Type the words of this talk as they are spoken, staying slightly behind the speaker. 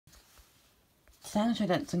today I'm showing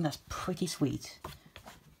something that's pretty sweet.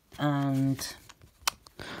 And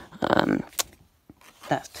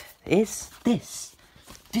that is this.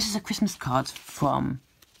 This is a Christmas card from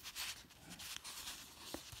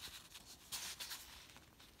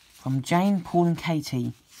Jane, Paul and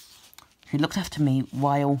Katie, who looked after me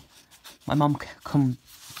while my mum comes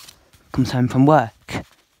home from work,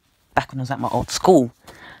 back when I was at my old school.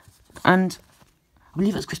 And I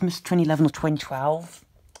believe it was Christmas 2011 or 2012.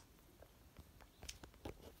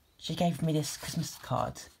 She gave me this Christmas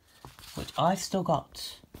card, which I've still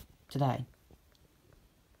got today.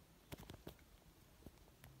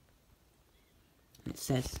 It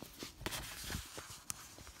says,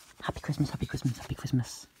 Happy Christmas, Happy Christmas, Happy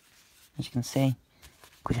Christmas. As you can see,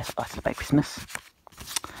 I celebrate Christmas.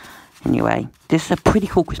 Anyway, this is a pretty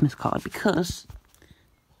cool Christmas card because,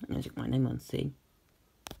 as you can my name on, see.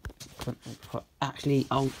 Actually,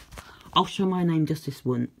 I'll show my name just this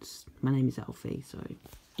once. My name is Alfie, so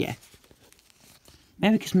yeah.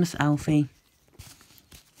 Merry Christmas, Alfie.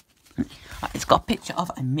 It's got a picture of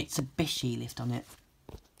a Mitsubishi lift on it.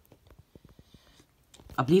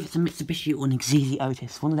 I believe it's a Mitsubishi or an Exezy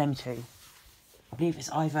Otis, one of them two. I believe it's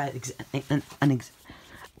either an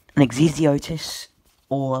Exezy Otis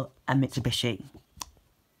or a Mitsubishi.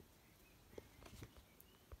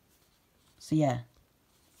 So yeah.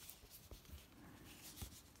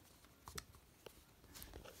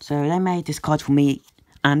 So they made this card for me,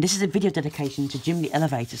 and this is a video dedication to Jim the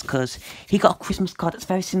Elevators because he got a Christmas card that's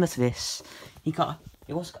very similar to this. He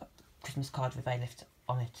also got a Christmas card with a lift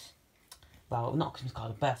on it. Well, not a Christmas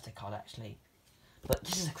card, a birthday card actually. But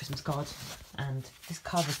this is a Christmas card, and this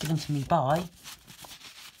card was given to me by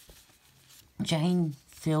Jane,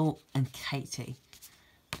 Phil and Katie.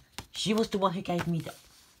 She was the one who gave me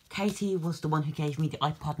Katie was the one who gave me the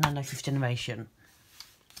iPod Nano 5th generation.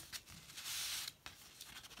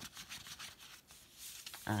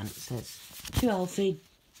 And it says, to Alfie,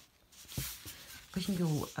 wishing you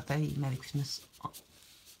all a very Merry Christmas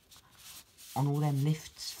on all them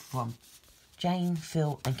lifts from Jane,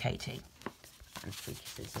 Phil and Katie. And 3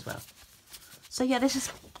 kisses as well. So yeah, this is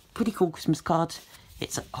a pretty cool Christmas card.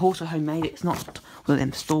 It's also homemade, it's not one of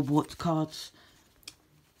them store-bought cards.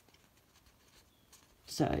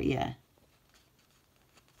 So yeah.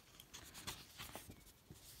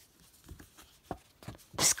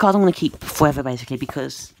 This card I'm going to keep forever basically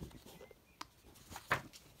because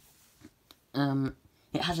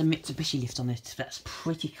it has a Mitsubishi lift on it. That's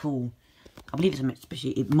pretty cool. I believe it's a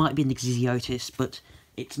Mitsubishi. It might be an Exezy Otis, but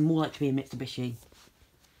it's more likely to be a Mitsubishi.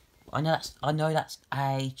 I know that's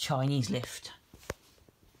a Chinese lift.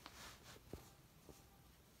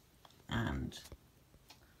 And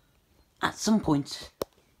at some point,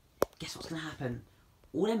 guess what's going to happen?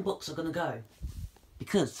 All them books are going to go.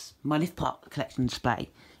 Because my lift part collection display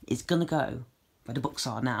is going to go where the books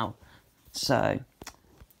are now. So,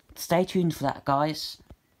 stay tuned for that, guys.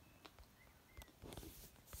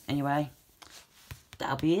 Anyway,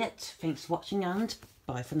 that'll be it. Thanks for watching and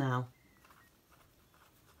bye for now.